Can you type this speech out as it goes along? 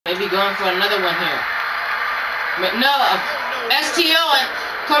maybe going for another one here. But no, STO and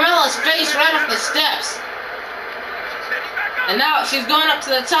Carmella's face right off the steps. And now she's going up to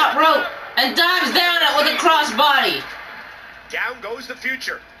the top rope and dives down it with a crossbody. Down goes the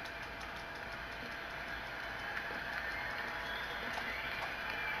Future.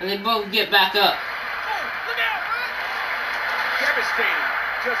 And they both get back up. Devastating.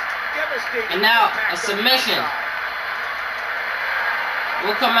 Just devastating. And now a submission.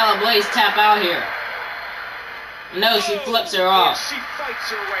 Will Carmella Blaze tap out here? No, she flips her off. She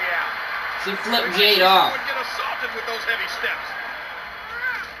fights her way out. She flipped Jade off. Get assaulted with those heavy steps.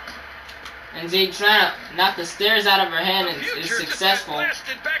 And Jade trying to knock the stairs out of her hand is successful.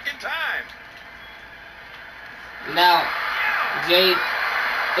 Back in time. Now Jade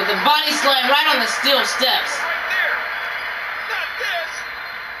with a body slam right on the steel steps. Right there. Not this.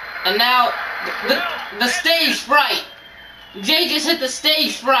 And now the stage fright. Jade just hit the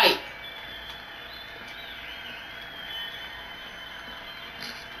stage fright.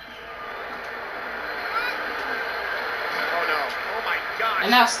 And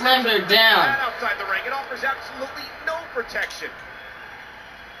now slammed her down. Outside the ring, it offers absolutely no protection.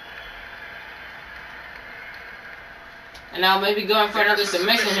 And now maybe going for another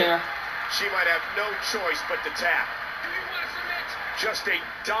submission here. She might have no choice but to tap. Just a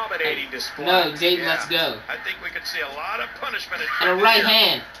dominating display. No, Jade, let's go. I think we could see a lot of punishment. And a right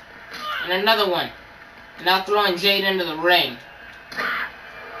hand. And another one. And now throwing Jade into the ring.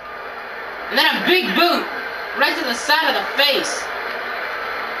 And then a big boot right to the side of the face.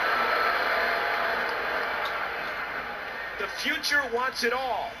 The Future wants it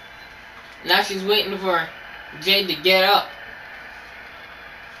all. Now she's waiting for Jade to get up.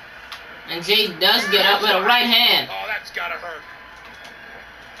 And Jade does get up with a right hand. Oh, that's gotta hurt.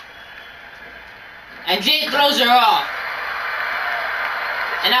 And Jade throws her off.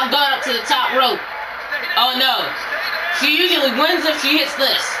 And now going up to the top rope. Oh no. She usually wins if she hits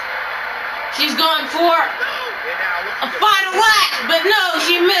this. She's going for a final act, but no,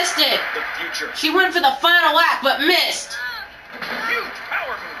 she missed it. The Future. She went for the final act, but missed. Huge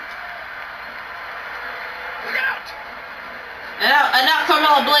power move. Look out. And now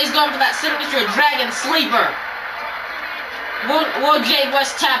Carmella Blaze going for that signature Dragon Sleeper. Will Jade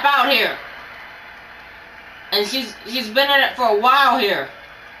West tap out here? And she's been in it for a while here.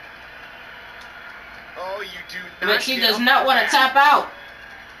 Oh, you do not. But she does not want to tap out.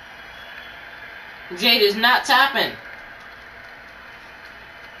 Jade is not tapping.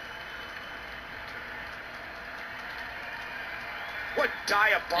 What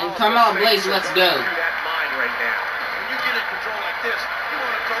diabolical. And Carmella Blaze, let's go. That mind right now. When you get in control like this, you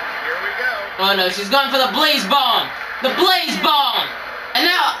want to go. Here we go. Oh no, she's going for the Blaze Bomb. The Blaze Bomb. And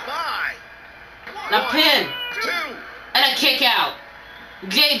now a pin. Two. And a kick out.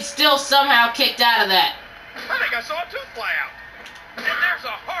 Jade still somehow kicked out of that. I think I saw a tooth fly out. And there's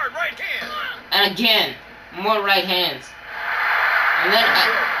a hard right hand. And again, more right hands. And then a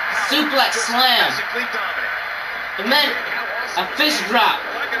suplex slam. And then a fist drop.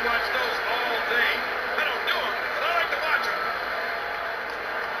 I can watch those all day. I don't do them, but I like to watch them.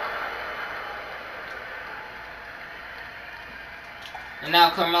 And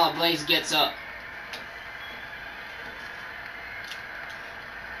now Carmella Blaze gets up.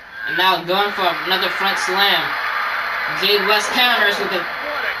 And now going for another front slam. Jade West counters with a... What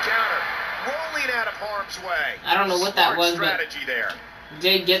a counter. Rolling out of harm's way. I don't know what that was, but there.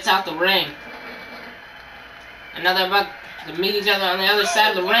 Jade gets out the ring. And now they're about to meet each other on the other side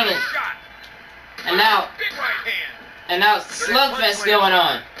of the ring. And now... Big right hand. And now slugfest going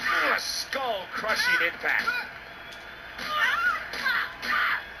on. A skull-crushing impact.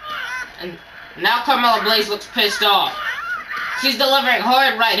 And now Carmella Blaze looks pissed off. She's delivering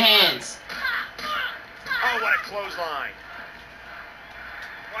hard right hands. Oh, what a clothesline.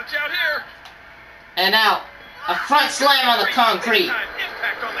 Watch out here. And now a front slam on the concrete.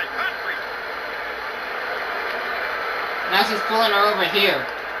 Impact on that concrete. Now she's pulling her over here.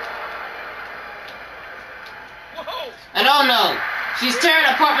 Whoa. And oh no, she's tearing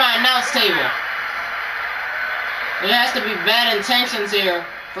apart my announce table. There has to be bad intentions here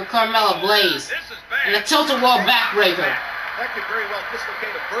for Carmella Blaze. This is bad. And a tilt-a-wall backbreaker. That could very well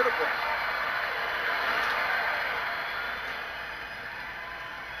dislocate a vertebra.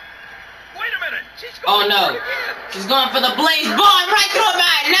 Wait a minute. Oh no. She's going for the Blaze Bomb right through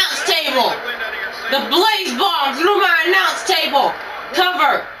my announce table. The Blaze Bomb through my announce table.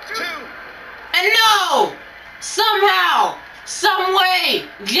 Cover. And no! Somehow, some way,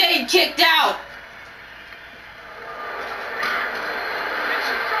 Jade kicked out.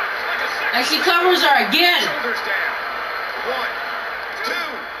 And she covers her again. Shoulders down. 1, 2.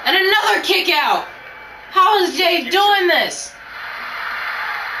 And another kick out. How is Jade doing this?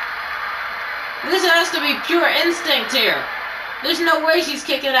 This has to be pure instinct here. There's no way she's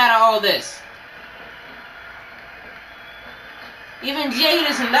kicking out of all this. Even Jade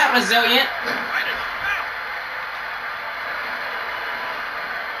isn't that resilient.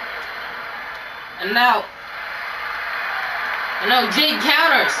 And now Jade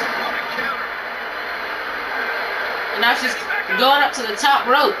counters. And now she's going up to the top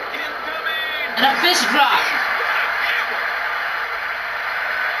rope. And a fish drop.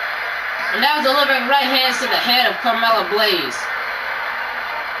 And now delivering right hands to the head of Carmella Blaze.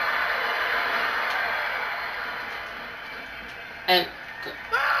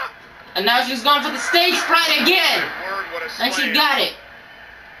 And now she's going for the stage fright again. And she got it.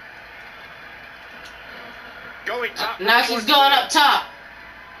 Now she's going up top.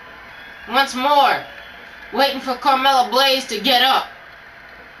 Once more. Waiting for Carmella Blaze to get up.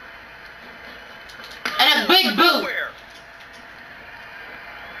 And a big boot.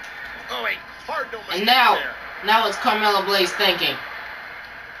 And now what's Carmella Blaze thinking?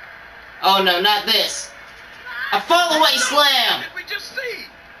 Oh no, not this. A fallaway slam. Did we just see?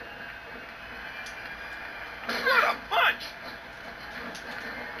 What a punch!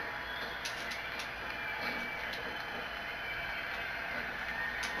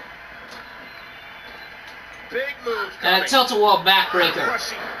 Big move. And a tilt-a-wall backbreaker.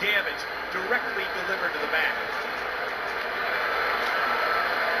 Crushing damage directly delivered to the back.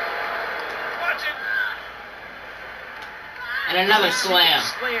 Watch it. And another slam.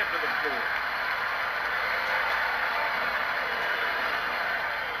 Slam to the floor.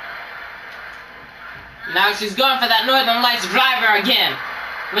 Now she's going for that Northern Lights driver again.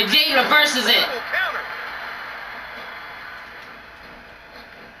 But Jade reverses it.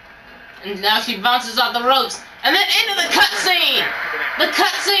 And now she bounces off the ropes. And then into the cutscene. The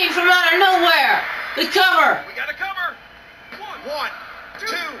cutscene from out of nowhere. The cover. We got a cover. One,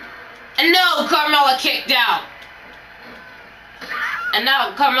 two. And no, Carmella kicked out. And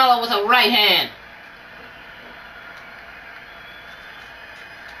now Carmella with a right hand.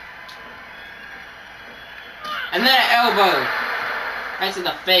 And then an elbow. Right to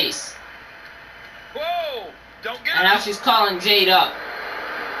the face. Whoa! Don't get And now she's calling Jade up.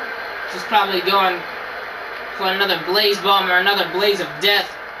 She's probably going for another blaze bomb or another blaze of death.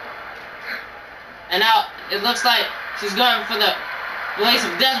 And now it looks like she's going for the blaze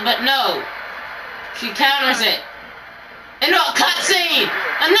of death, but no. She counters it. And no, cutscene!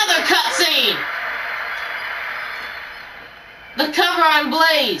 Another cutscene! The cover on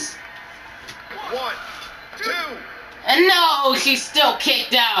Blaze. One, two. And no, she's still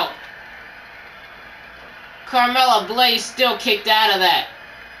kicked out. Carmella Blaze still kicked out of that.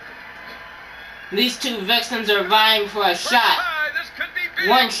 These two Vixens are vying for a shot.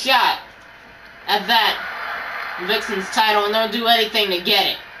 One shot at that Vixen's title, and they'll do anything to get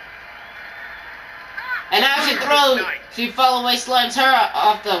it. And now she fallaway slams her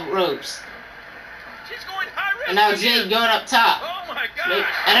off the ropes. She's going high risk. And now Jade going up top. Oh my gosh.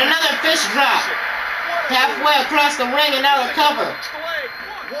 And another fish drop. Halfway across the ring and now the cover.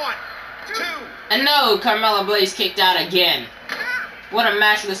 One, two. And no, Carmella Blaze kicked out again. What a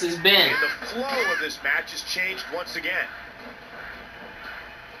match this has been. And the flow of this match has changed once again.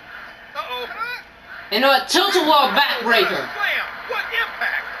 Uh-oh. And a tilt-a-wall backbreaker. Slam. What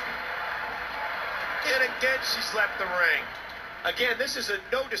impact. And again, she's left the ring. Again, this is a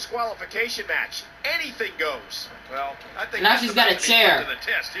no disqualification match. Anything goes. Well, I think now she's got a chair. To the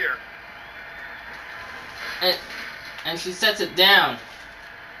test here. And she sets it down.